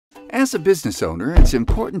As a business owner, it's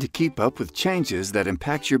important to keep up with changes that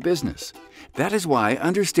impact your business. That is why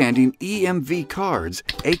understanding EMV cards,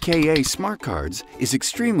 aka smart cards, is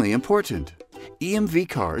extremely important. EMV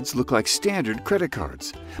cards look like standard credit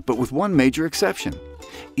cards, but with one major exception.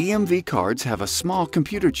 EMV cards have a small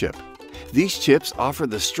computer chip. These chips offer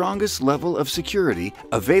the strongest level of security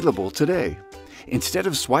available today. Instead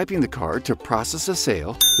of swiping the card to process a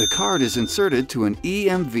sale, the card is inserted to an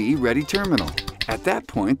EMV-ready terminal. At that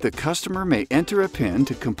point, the customer may enter a PIN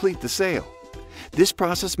to complete the sale. This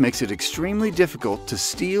process makes it extremely difficult to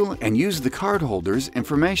steal and use the cardholder's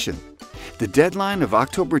information. The deadline of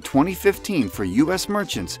October 2015 for U.S.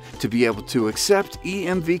 merchants to be able to accept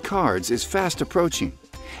EMV cards is fast approaching.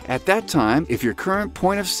 At that time, if your current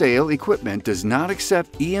point-of-sale equipment does not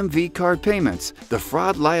accept EMV card payments, the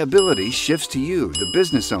fraud liability shifts to you, the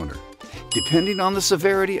business owner. Depending on the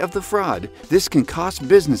severity of the fraud, this can cost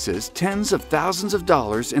businesses tens of thousands of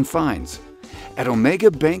dollars in fines. At Omega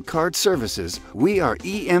Bank Card Services, we are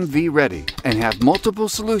EMV ready and have multiple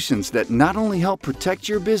solutions that not only help protect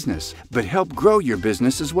your business, but help grow your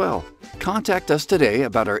business as well. Contact us today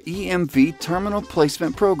about our EMV Terminal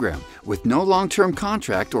Placement Program with no long-term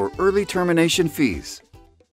contract or early termination fees.